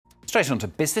Straight on to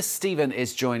business. Stephen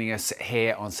is joining us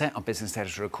here on set, our business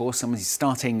editor, of course. Somebody's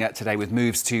starting today with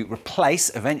moves to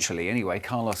replace, eventually anyway,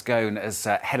 Carlos Ghosn as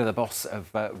head of the boss of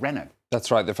Renault.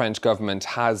 That's right. The French government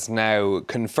has now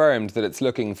confirmed that it's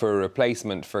looking for a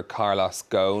replacement for Carlos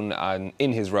Ghosn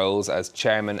in his roles as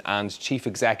chairman and chief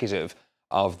executive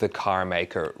of the car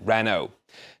maker Renault.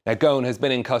 Now, Ghosn has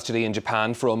been in custody in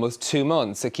Japan for almost 2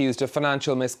 months, accused of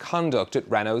financial misconduct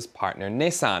at Renault's partner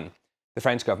Nissan. The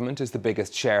French government is the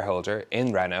biggest shareholder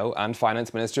in Renault, and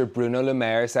Finance Minister Bruno Le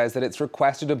Maire says that it's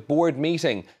requested a board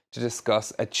meeting to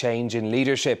discuss a change in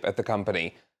leadership at the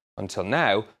company. Until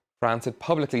now, France had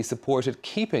publicly supported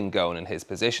keeping Ghosn in his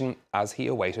position as he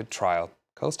awaited trial.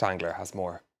 Coast Angler has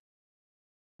more.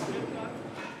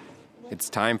 It's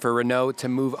time for Renault to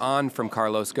move on from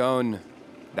Carlos Ghosn.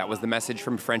 That was the message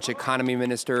from French Economy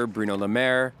Minister Bruno Le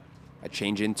Maire, a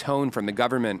change in tone from the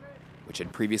government, which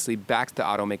had previously backed the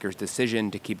automaker's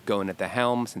decision to keep Ghosn at the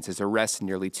helm since his arrest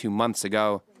nearly 2 months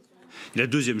ago.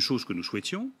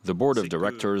 The board of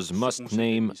directors must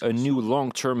name a new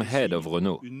long-term head of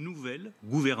Renault.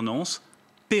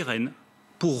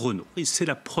 It's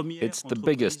the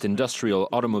biggest industrial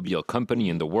automobile company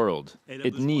in the world.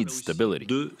 It needs stability.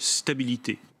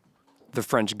 The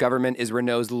French government is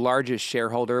Renault's largest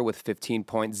shareholder with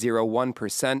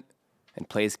 15.01%. and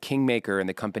plays kingmaker in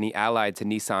the company allied to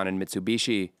Nissan and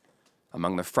Mitsubishi.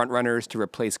 Among the frontrunners to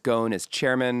replace Ghosn as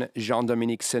chairman,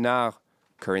 Jean-Dominique Senard,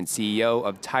 current CEO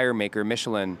of tire maker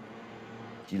Michelin.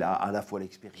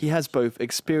 He has both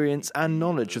experience and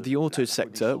knowledge of the auto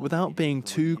sector without being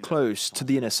too close to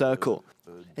the inner circle.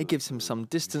 It gives him some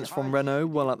distance from Renault,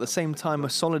 while at the same time a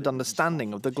solid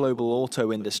understanding of the global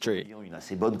auto industry.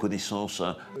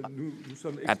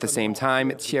 At the same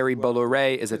time, Thierry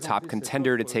Bolloré is a top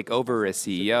contender to take over as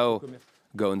CEO.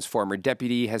 Ghosn's former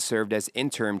deputy has served as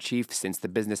interim chief since the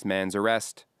businessman's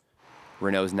arrest.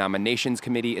 Renault's nominations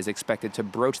committee is expected to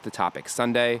broach the topic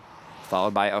Sunday,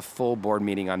 followed by a full board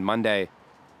meeting on Monday.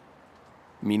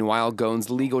 Meanwhile, Ghosn's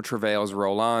legal travails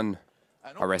roll on.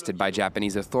 Arrested by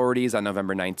Japanese authorities on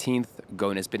November 19th,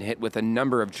 Ghosn has been hit with a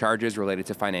number of charges related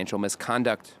to financial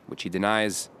misconduct, which he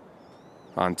denies.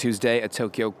 On Tuesday, a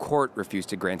Tokyo court refused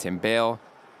to grant him bail,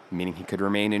 meaning he could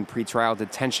remain in pretrial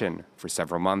detention for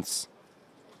several months.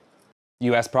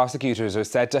 US prosecutors are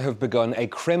said to have begun a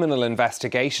criminal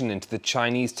investigation into the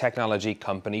Chinese technology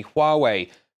company Huawei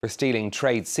for stealing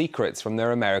trade secrets from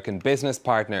their American business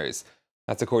partners.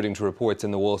 That's according to reports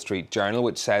in the Wall Street Journal,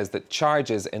 which says that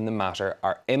charges in the matter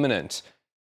are imminent.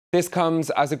 This comes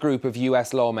as a group of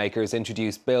US lawmakers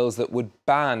introduced bills that would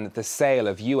ban the sale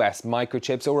of US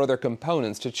microchips or other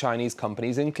components to Chinese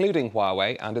companies, including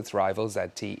Huawei and its rival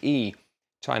ZTE.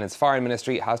 China's foreign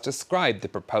ministry has described the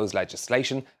proposed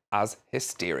legislation as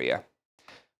hysteria.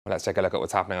 Well, let's take a look at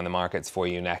what's happening on the markets for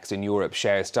you next. In Europe,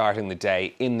 shares starting the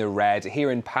day in the red.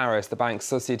 Here in Paris, the bank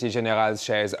Société Générale's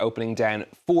shares opening down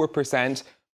 4%.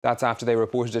 That's after they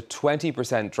reported a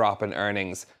 20% drop in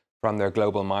earnings from their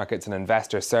global markets and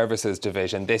investor services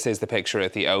division. This is the picture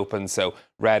at the open, so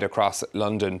red across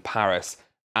London, Paris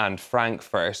and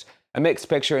Frankfurt. A mixed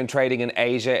picture in trading in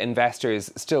Asia.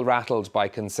 Investors still rattled by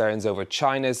concerns over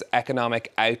China's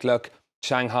economic outlook.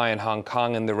 Shanghai and Hong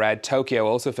Kong in the red. Tokyo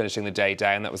also finishing the day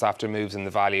down. That was after moves in the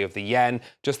value of the yen.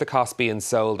 Just the Kospi and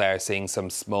Seoul there seeing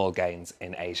some small gains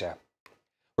in Asia.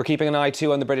 We're keeping an eye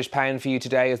too on the British pound for you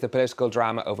today as the political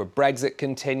drama over Brexit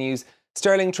continues.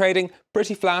 Sterling trading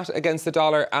pretty flat against the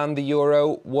dollar and the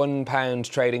euro. £1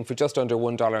 trading for just under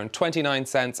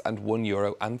 $1.29 and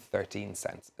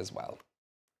 €1.13 as well.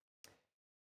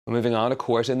 Moving on, a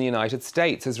court in the United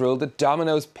States has ruled that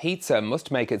Domino's Pizza must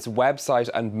make its website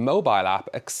and mobile app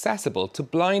accessible to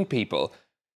blind people.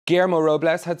 Guillermo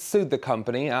Robles had sued the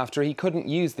company after he couldn't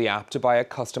use the app to buy a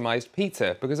customised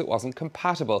pizza because it wasn't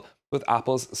compatible with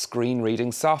Apple's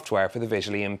screen-reading software for the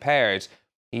visually impaired.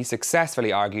 He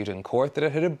successfully argued in court that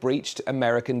it had breached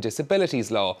American disabilities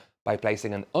law by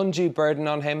placing an undue burden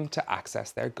on him to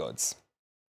access their goods.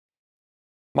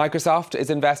 Microsoft is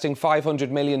investing $500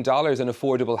 million in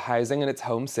affordable housing in its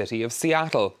home city of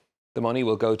Seattle. The money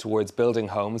will go towards building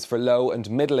homes for low and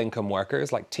middle-income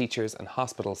workers like teachers and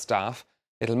hospital staff.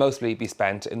 It'll mostly be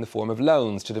spent in the form of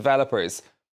loans to developers.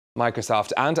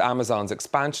 Microsoft and Amazon's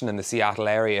expansion in the Seattle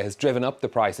area has driven up the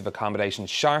price of accommodation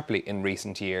sharply in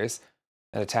recent years.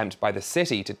 An attempt by the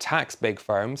city to tax big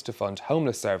firms to fund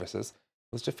homeless services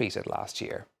was defeated last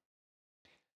year.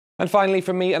 And finally,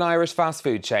 from me, an Irish fast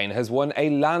food chain has won a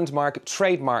landmark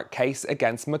trademark case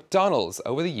against McDonald's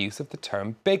over the use of the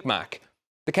term Big Mac.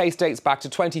 The case dates back to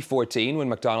 2014 when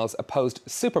McDonald's opposed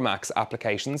Supermax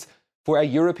applications for a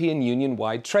European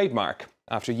Union-wide trademark.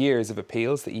 After years of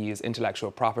appeals, the EU's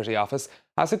Intellectual Property Office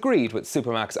has agreed with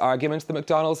Supermac's argument that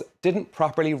McDonald's didn't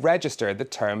properly register the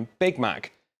term Big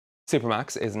Mac.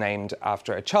 Supermac's is named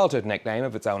after a childhood nickname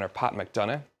of its owner, Pat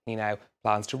McDonough. He now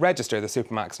plans to register the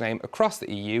Supermac's name across the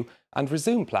EU and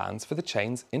resume plans for the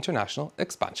chain's international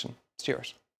expansion.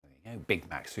 Stuart. There you go. Big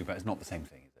Mac, Super, it's not the same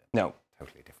thing, is it? No.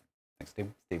 Totally different. Thanks,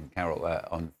 Stephen. Stephen Carroll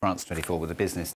on France 24 with the business.